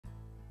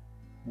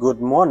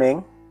Good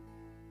morning.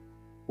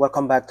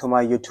 Welcome back to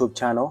my YouTube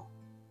channel.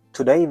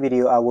 Today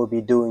video I will be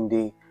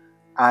doing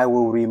I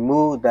will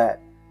remove that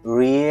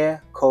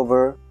rear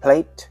cover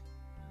plate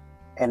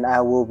and I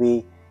will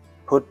be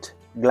put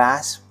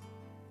glass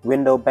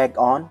window back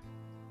on.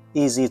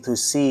 Easy to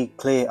see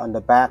clear on the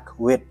back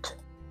with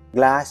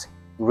glass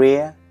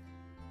rear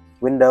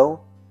window,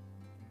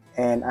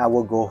 and I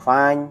will go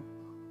find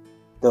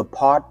the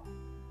part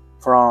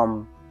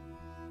from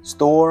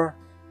store,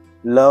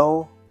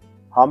 low,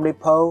 Home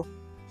Depot,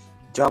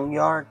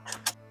 junkyard.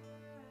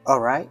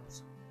 Alright,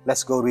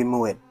 let's go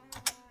remove it.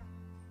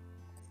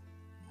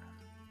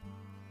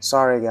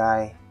 Sorry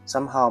guys,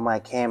 somehow my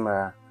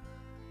camera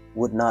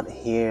would not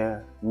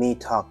hear me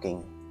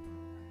talking.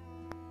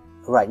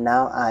 Right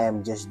now I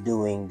am just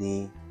doing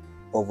the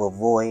over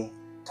voice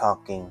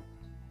talking.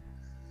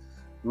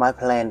 My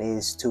plan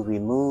is to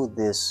remove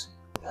this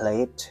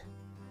plate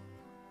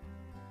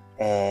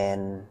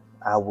and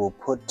I will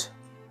put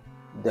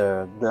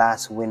the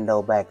glass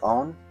window back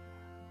on.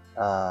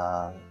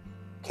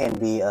 Can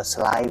be a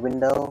slide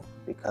window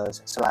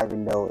because slide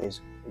window is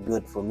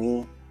good for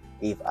me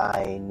if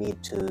I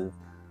need to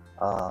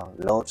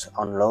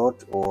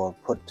unload or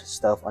put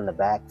stuff on the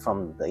back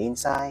from the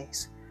inside.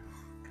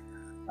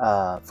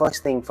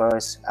 First thing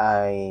first,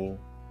 I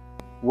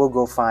will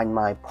go find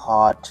my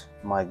part,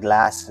 my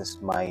glasses,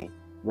 my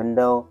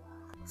window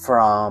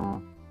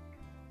from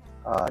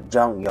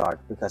junkyard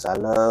because I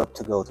love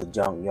to go to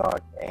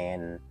junkyard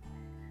and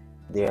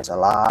there's a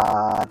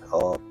lot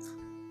of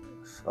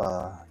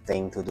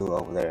thing to do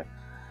over there.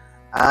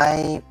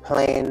 I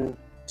plan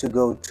to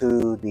go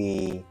to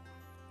the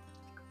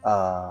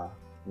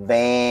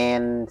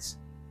vans,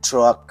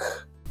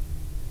 truck.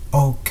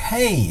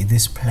 Okay,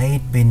 this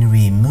plate been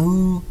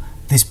removed.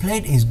 This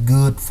plate is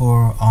good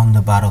for on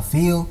the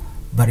battlefield,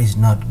 but it's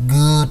not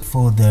good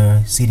for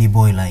the city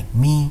boy like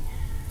me.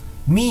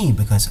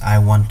 Because I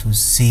want to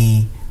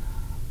see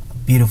a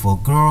beautiful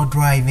girl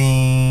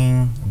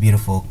driving, a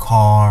beautiful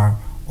car,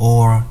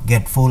 or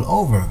get pulled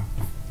over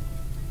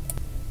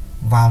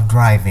while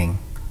driving.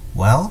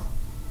 Well,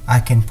 I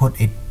can put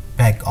it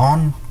back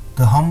on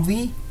the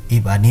Humvee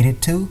if I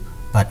needed to,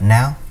 but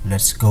now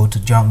let's go to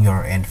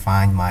junkyard and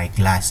find my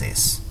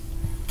glasses.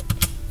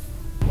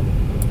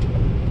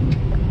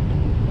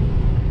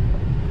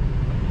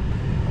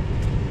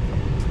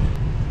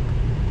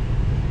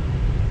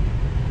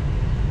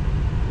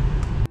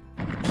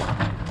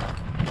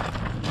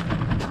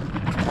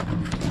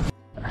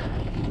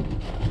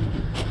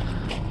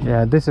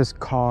 Yeah, this is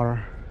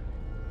car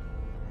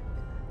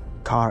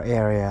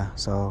area,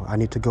 so I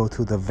need to go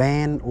to the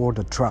van or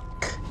the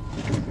truck.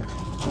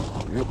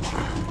 Yep.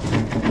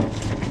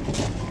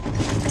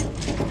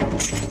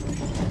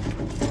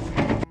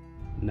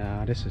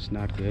 Nah, this is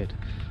not good.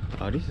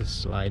 Oh, this is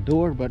slide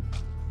door, but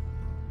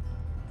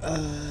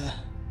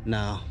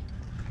no,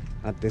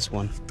 not this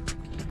one.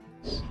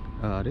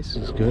 This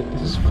is good.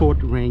 This is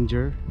Ford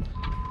Ranger.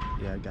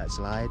 Yeah, got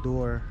slide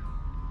door.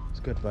 It's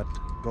good, but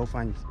go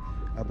find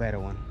a better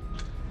one.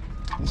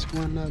 This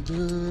one not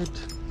good.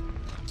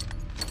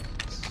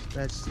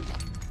 That's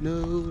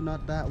no,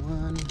 not that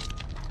one.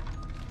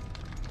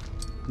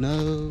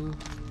 No.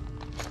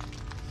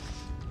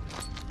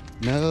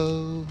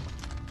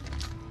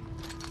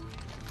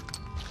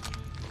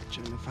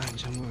 Trying to find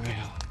somewhere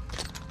else.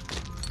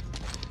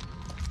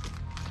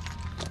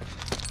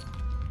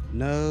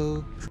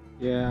 No.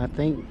 Yeah, I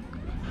think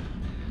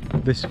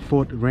this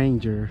Ford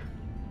Ranger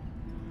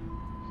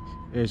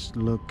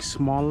looks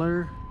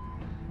smaller.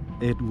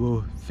 It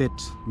will fit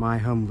my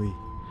Humvee.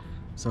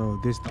 So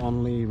this is the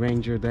only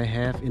Ranger they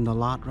have in the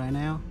lot right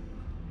now.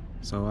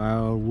 So I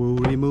will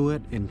remove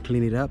it and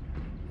clean it up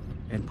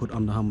and put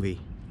on the Humvee.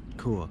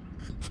 Cool.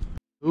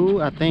 Ooh,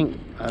 I think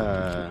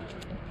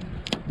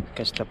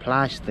catch the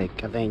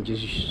plastic. I think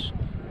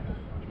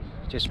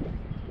just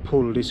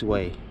pull this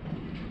way.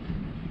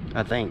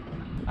 I think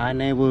I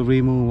never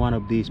remove one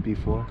of these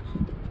before.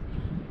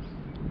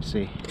 Let's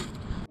see.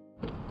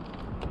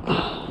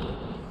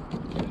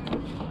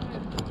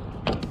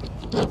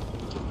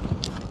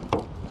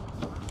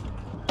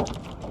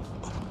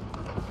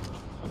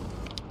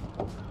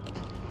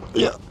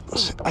 Yeah,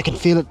 I can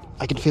feel it.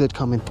 I can feel it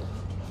coming.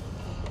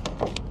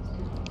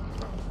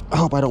 I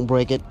hope I don't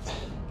break it.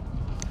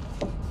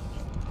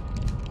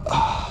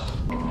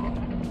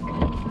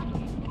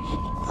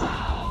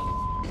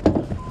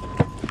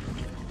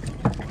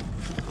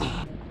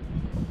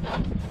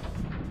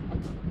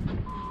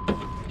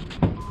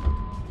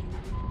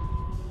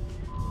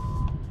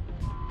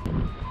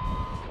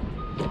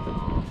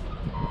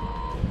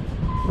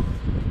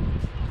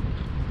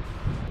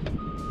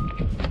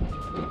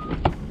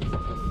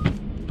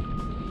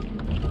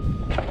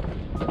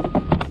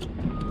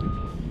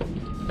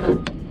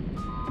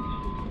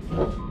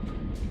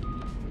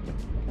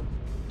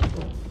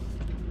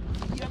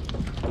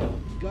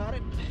 Got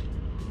it.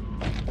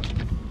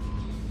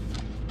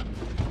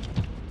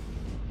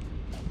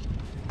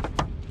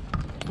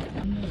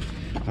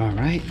 All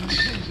right,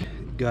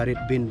 got it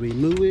been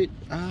removed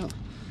out.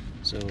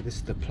 So this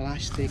is the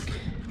plastic.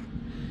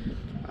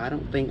 I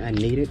don't think I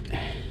need it,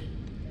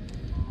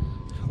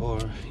 or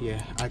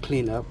yeah, I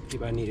clean up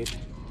if I need it.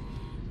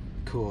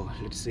 Cool,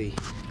 let's see.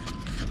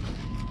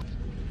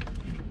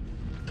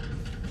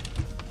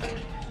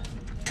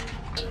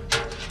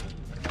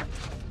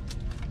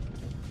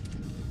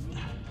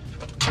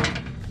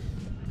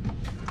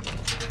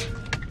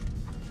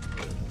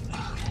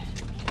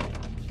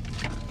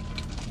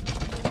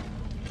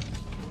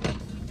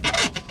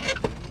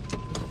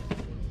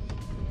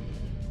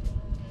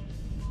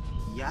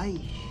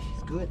 Yay,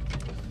 it's good.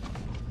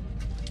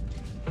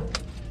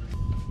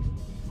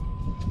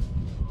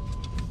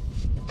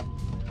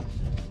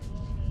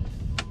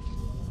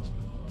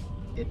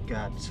 It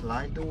got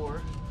slide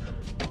door.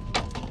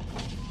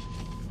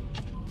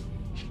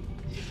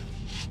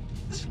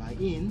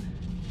 Slide in.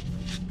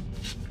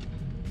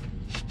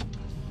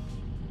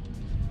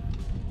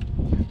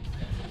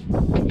 A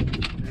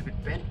little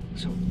bit bent,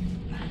 so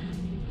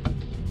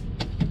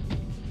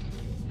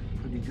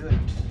pretty good.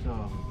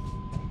 So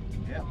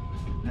yeah,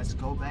 let's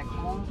go back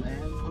home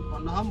and put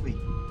on the Humvee.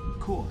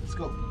 Cool, let's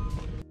go.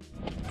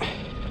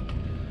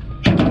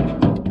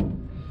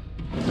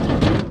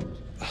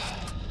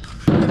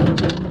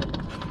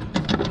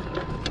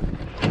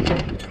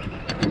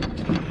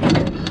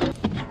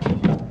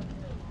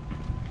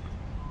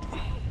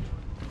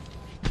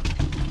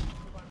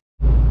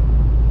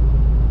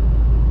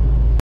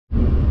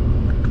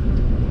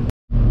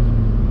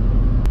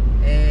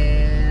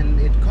 And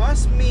it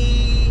cost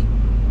me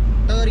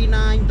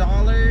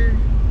 $39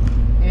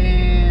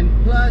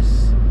 and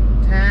plus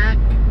tax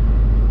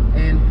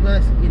and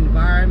plus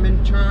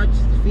environment charge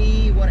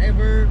fee,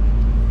 whatever,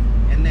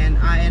 and then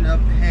I end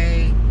up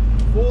paying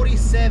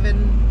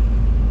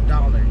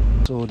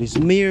 $47. So this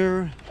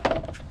mirror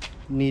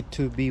need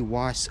to be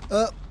washed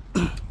up.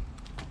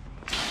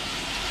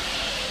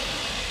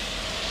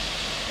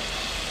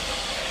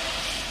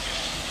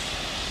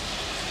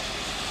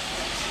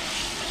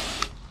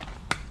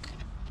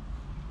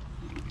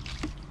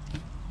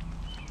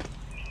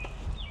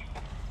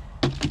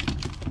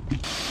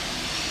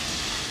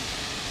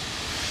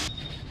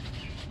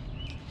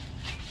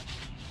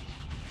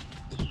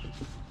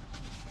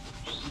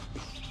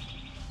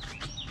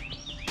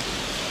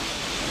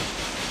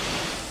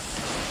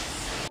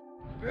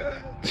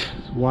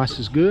 Wash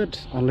is good.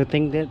 Only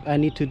thing that I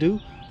need to do,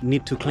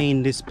 need to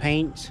clean this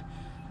paint.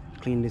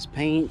 Clean this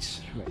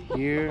paint right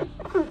here.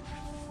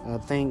 I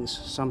think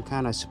some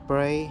kind of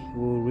spray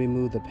will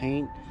remove the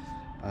paint.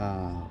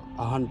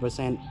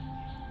 100%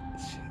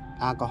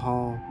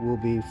 alcohol will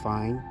be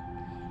fine.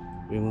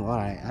 Remove. All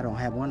right, I don't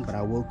have one, but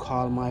I will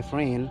call my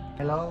friend.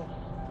 Hello.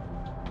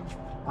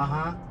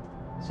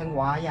 Sinh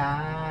hóa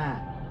dạ.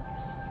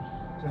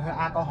 Rồi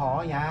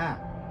alcohol dạ.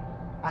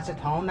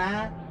 Acetone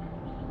nè.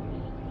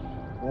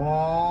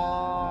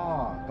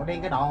 Wow, tôi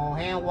điên cái đầu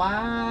heo quá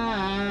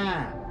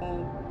à.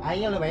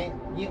 Ấy là vậy.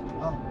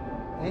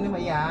 Thế nó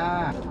mày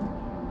à.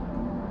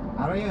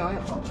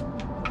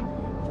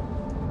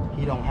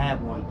 He don't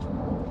have one.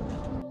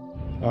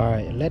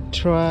 Alright, let's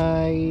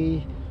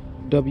try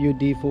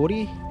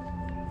WD-40.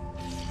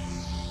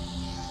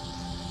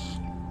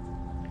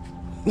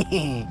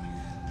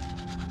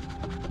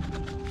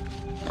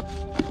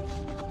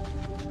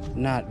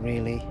 Not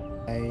really.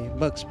 A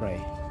bug spray.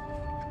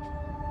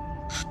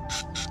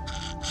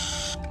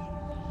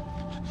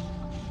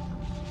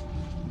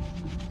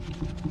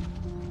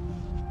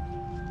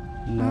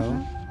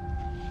 No.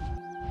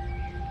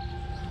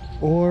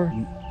 Or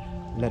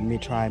let me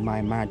try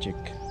my magic.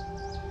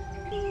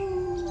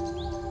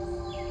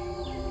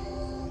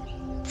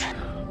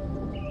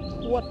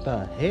 What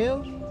the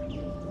hell?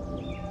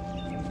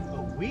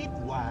 A weed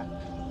whack.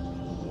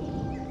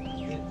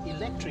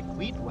 Electric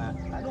weed whack.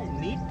 I don't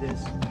need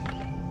this.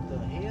 The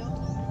hell?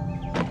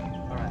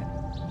 Alright.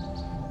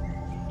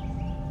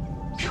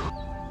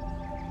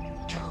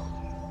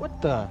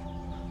 What the?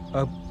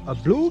 A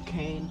blue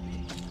cane?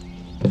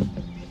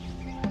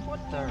 What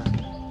the?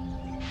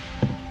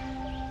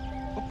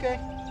 Okay,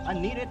 I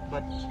need it,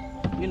 but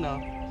you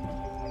know.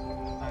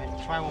 Alright,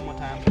 try one more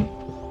time.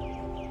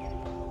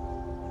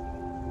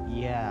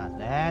 Yeah,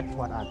 that's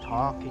what I'm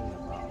talking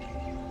about.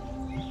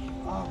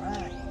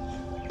 Alright,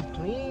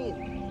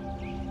 clean.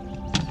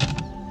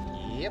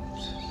 Yep,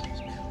 it's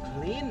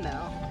clean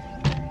now.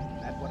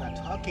 That's what I'm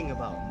talking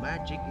about.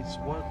 Magic is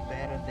work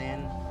better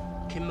than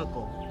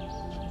chemical.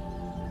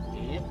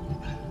 Yep.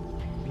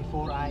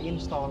 Before I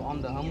install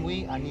on the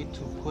Humvee, I need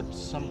to put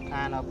some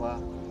kind of a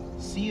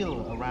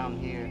seal around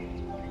here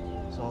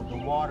so the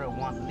water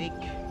won't leak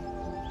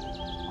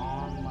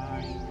on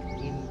my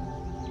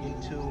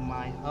into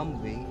my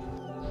Humvee.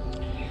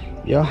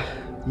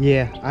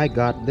 Yeah, I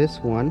got this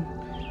one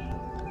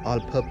all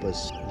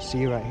purpose. You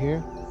see right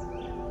here?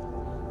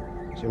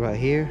 See right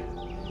here?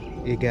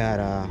 You got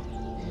a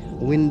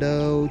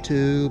window,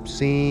 tube,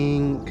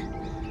 sink,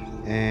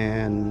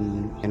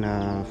 and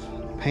a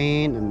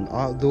paint and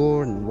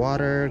outdoor and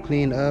water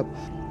clean up.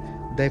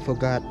 They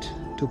forgot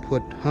to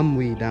put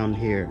Humvee down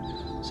here,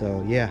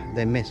 so yeah,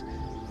 they miss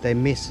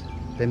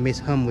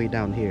Humvee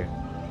down here.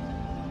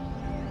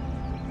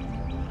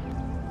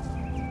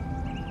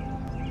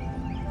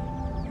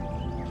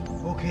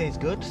 Okay, it's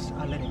good.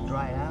 I let it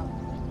dry out.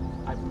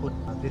 I put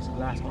this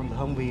glass on the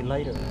Humvee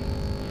later.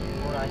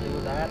 Before I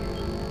do that,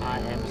 I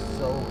am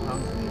so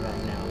hungry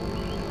right now.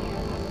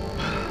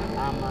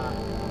 I'm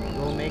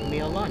gonna make me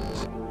a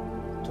lunch.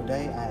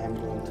 Today I am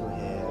going to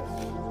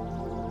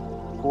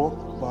have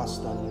pork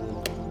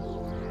Boston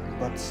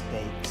butt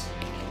steaks.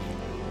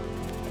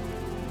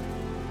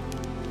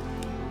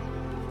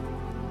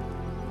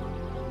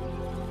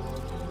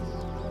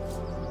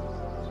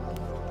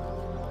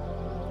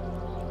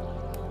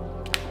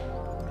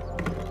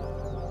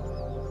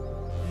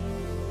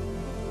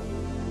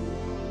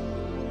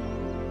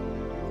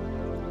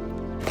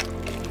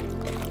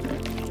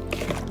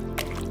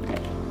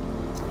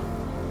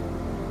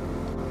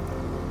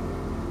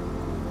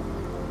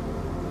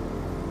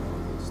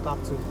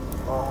 Stop to.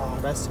 Oh,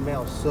 that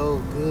smells so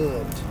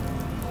good.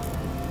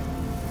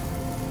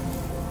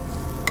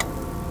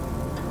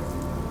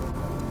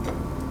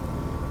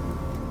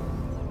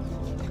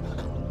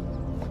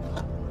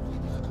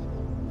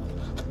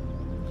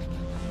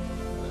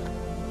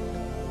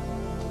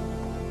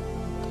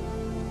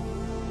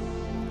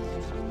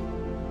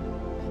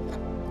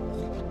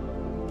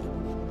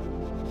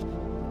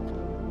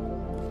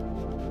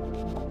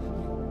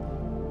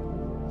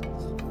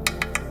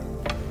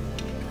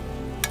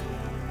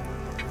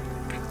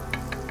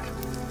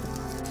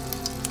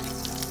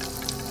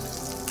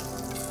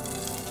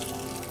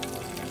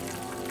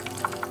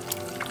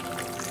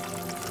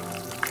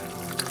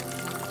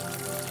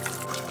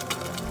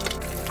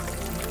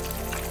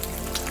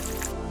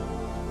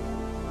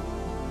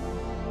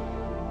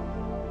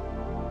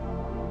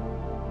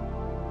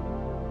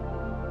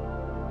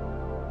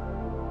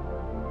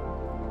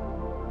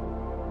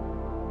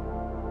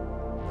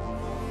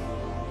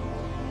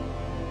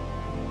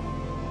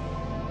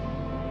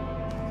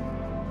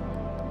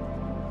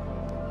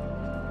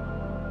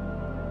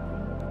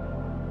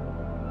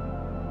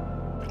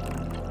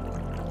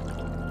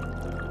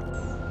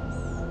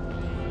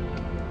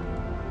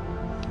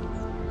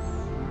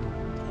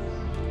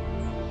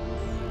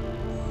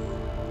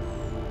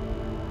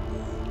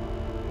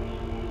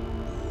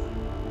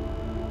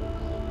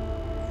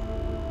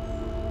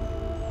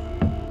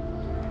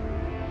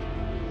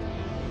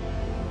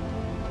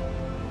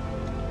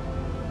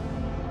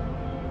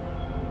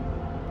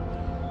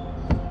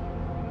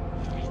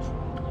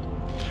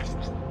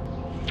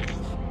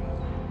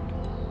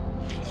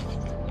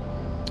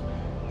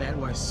 That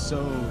was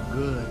so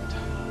good.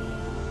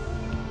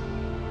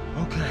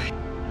 Okay,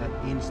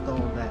 let's install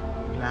that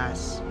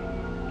glass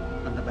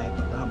on the back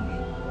of the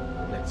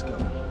Humvee. Let's go.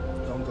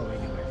 Don't go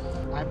anywhere.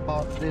 I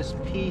bought this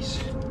piece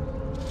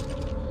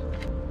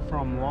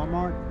from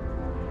Walmart.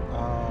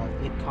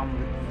 It comes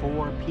with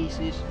 4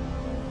 pieces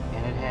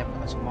and it have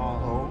a small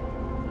hole.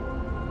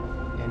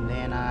 And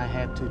then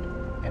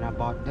I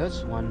bought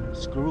this one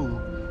screw.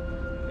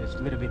 It's a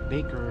little bit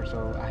bigger,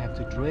 so I have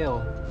to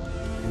drill,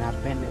 and I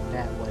bend it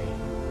that way.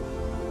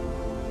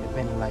 I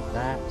bend it like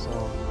that,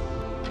 so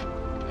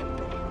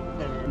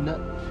the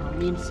nut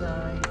from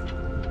inside,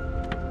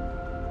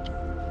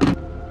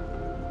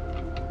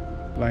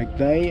 like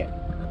that.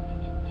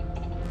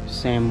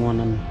 Same one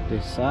on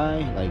this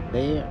side, like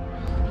there.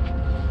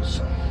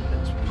 So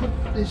let's put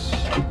this.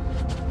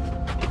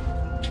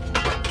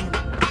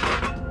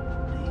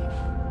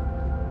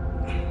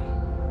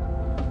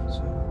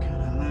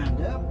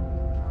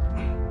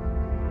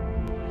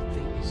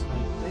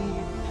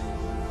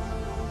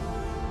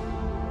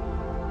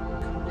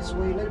 This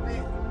way a little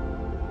bit.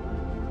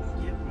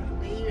 Yep, right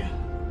there.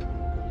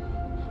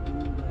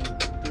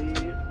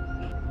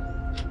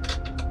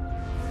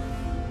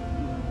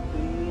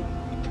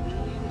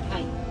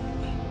 Tight.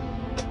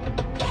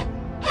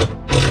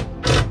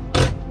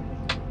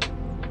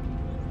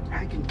 I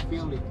can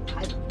feel it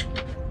tight.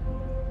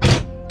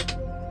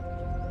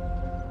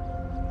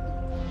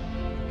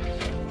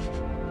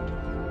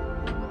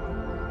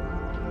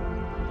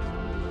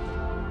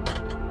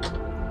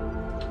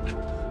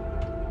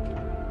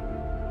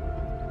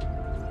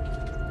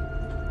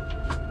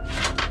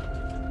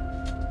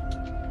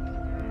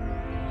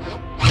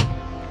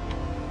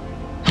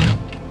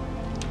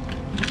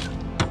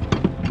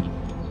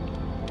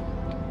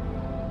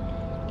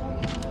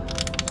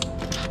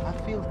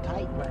 Feel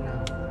tight right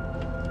now.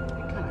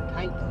 It's kind of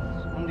tight though.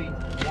 It's only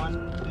 1,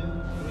 2,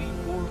 3,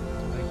 4.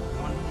 Like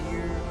one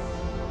here,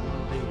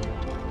 one there,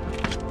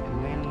 and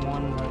then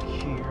one right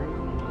here.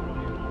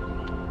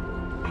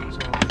 So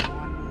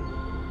 1,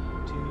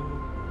 2,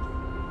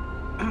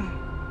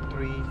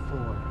 3,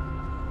 4.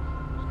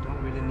 So don't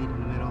really need in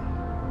the middle.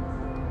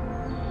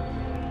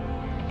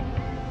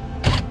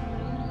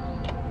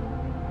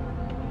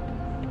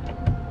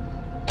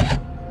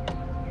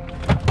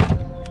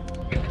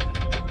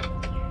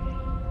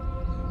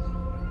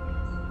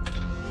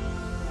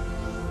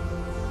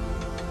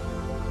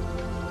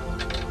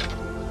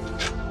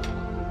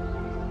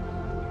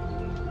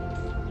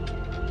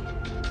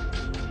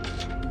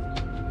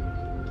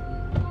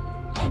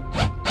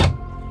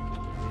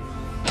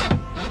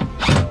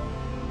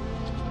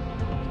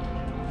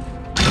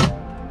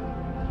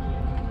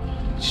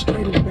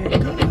 Straight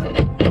back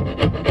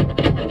up.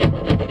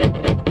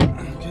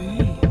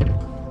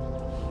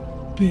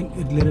 bend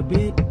it a little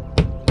bit.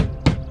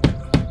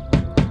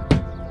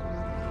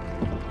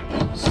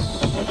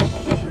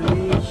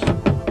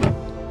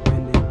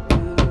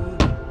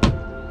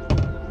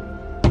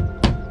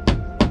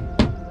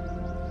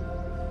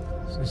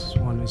 This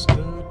one is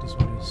good, this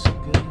one is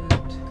good,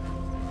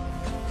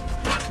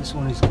 this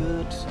one is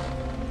good.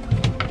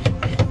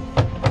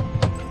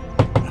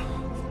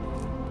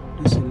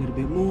 This a little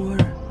bit more.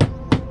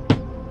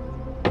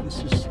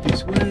 This is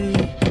this way.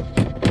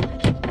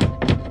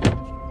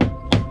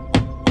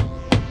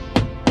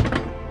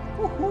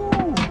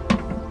 Woohoo!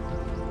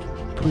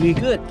 Pretty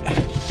good.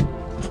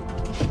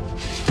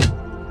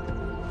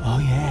 Oh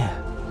yeah.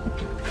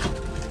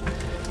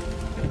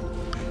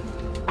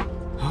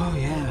 Oh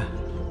yeah.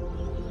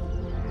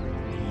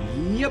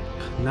 Yep,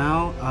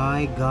 now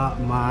I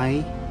got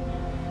my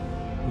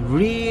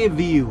rear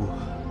view,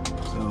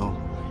 so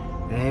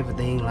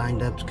everything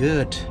lined up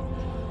good.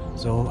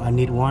 So I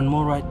need one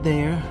more right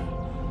there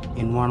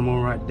and one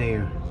more right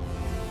there,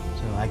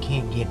 so I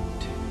can't get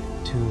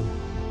to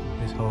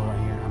this hole right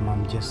here.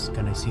 I'm just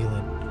gonna seal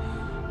it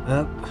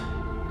up,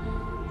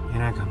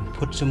 and I can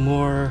put some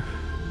more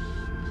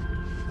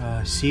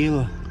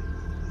seal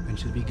and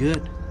should be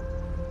good.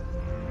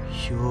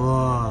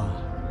 Sure.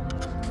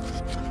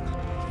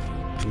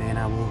 And then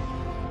I will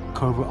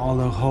cover all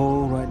the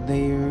hole right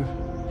there.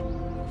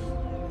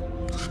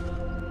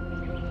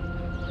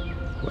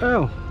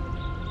 Well,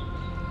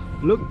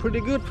 look pretty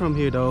good from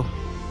here though.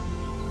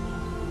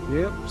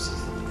 Yep,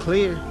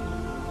 clear.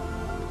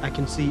 I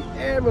can see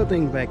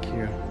everything back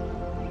here.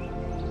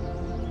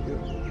 Yep.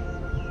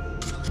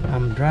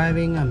 I'm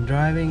driving. No.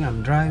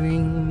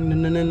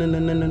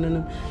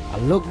 I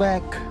look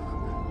back.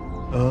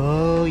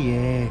 Oh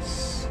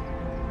yes.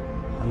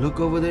 I look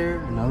over there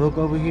and I look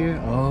over here.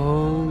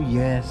 Oh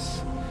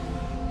yes,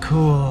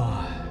 cool.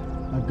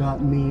 I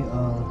got me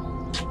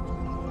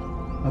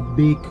a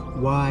big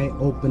wide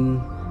open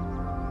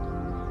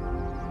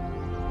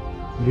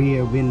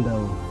rear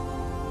window.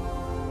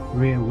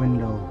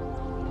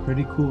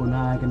 Pretty cool.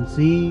 Now I can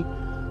see,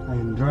 I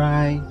can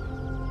drive.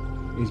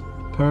 It's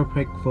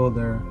perfect for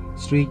the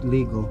street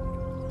legal.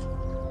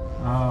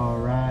 All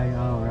right.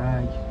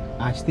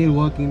 I still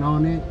working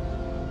on it.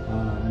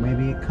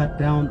 Maybe cut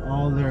down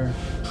all the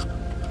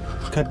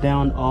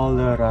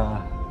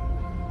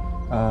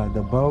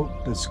bolt.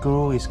 The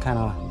screw is kind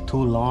of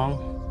too long,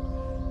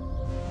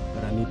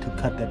 but I need to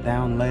cut that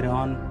down later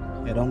on.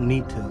 I don't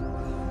need to,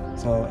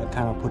 so I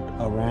kind of put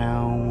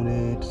around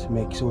it to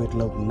make sure it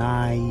look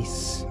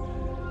nice.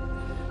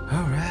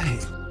 All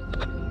right.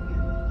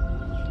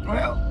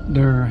 Well,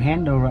 the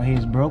handle right here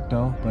is broke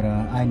though, but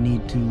I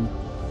need to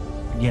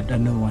get a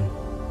new one,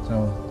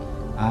 so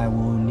I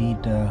will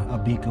need a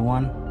bigger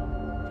one.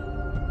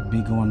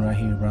 Bigger one right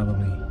here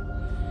probably.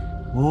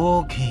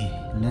 Okay,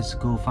 let's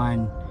go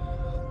find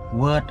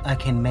what I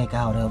can make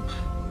out of.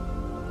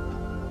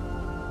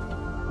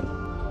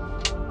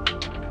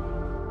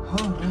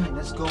 Alright,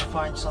 let's go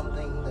find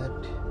something that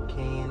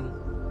can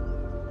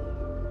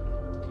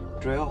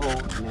drill a hole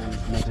and then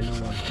make a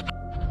new one.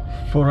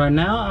 For right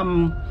now,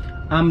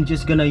 I'm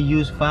just gonna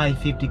use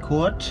 550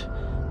 quart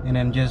and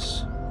then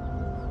just,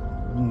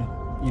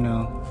 you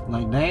know,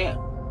 like that,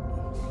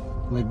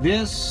 like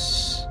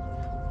this,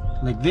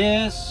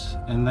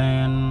 and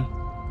then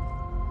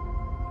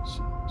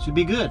should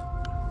be good.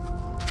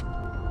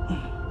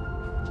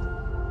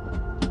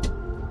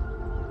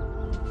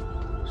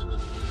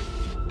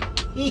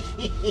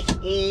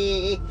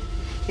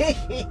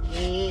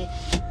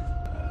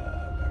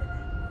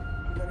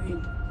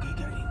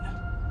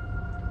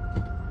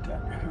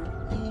 Get her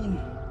in.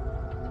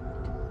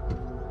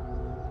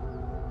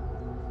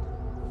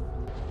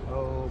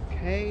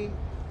 Okay,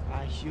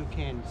 as you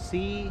can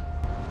see,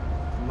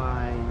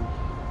 my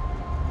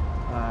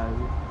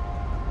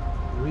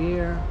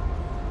rear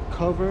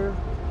cover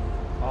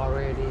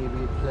already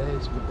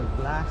replaced with the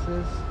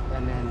glasses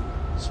and then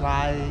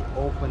slide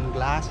open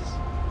glasses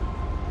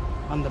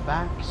on the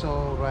back,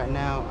 so right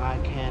now I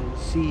can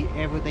see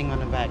everything on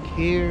the back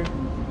here.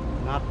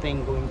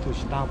 Nothing going to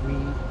stop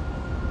me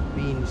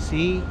being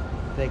seen.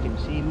 They can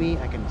see me,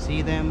 I can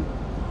see them,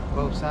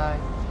 both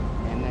sides.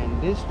 And then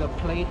the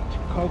plate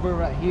cover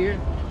right here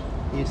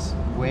is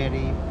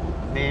very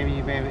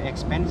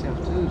expensive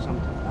too,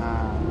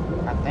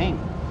 I think,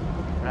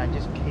 but I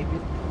just keep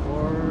it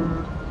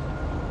for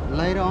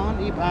later on.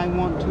 If I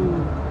want to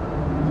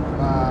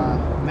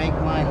make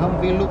my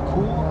Humvee look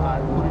cool, I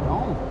put it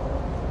on.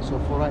 So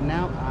for right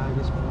now, I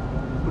just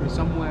put it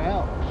somewhere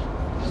else.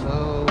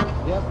 So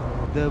yep,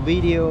 the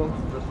video,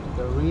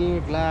 the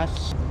rear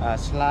glass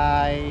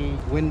slide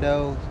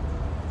window,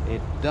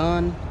 it's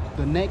done.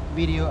 The next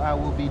video I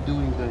will be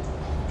doing the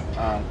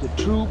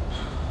troop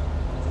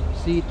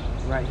seat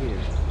right here.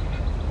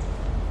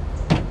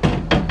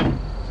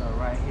 So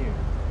right here,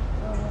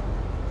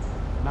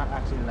 not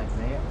actually like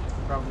that,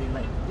 probably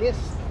like this.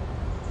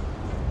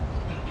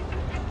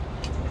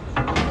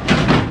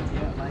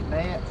 Yeah, like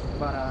that.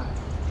 But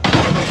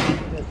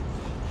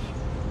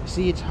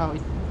see, it's how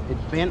it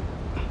bent.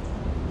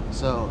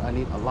 So I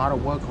need a lot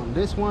of work on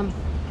this one.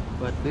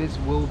 but this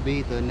will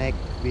be the next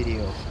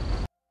video.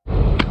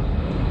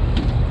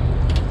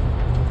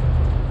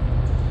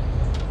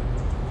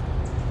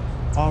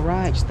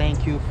 Alright,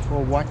 thank you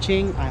for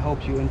watching. I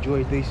hope you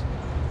enjoyed this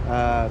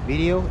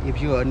video. If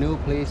you are new,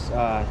 please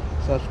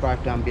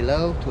subscribe down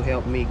below to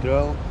help me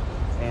grow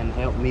and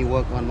help me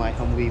work on my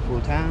Humvee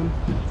full time.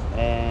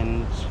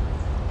 And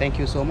thank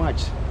you so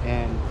much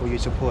and for your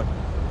support.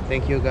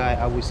 Thank you guys.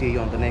 I will see you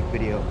on the next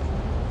video.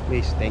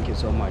 Please, thank you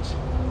so much.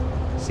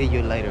 See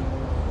you later.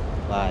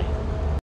 Bye.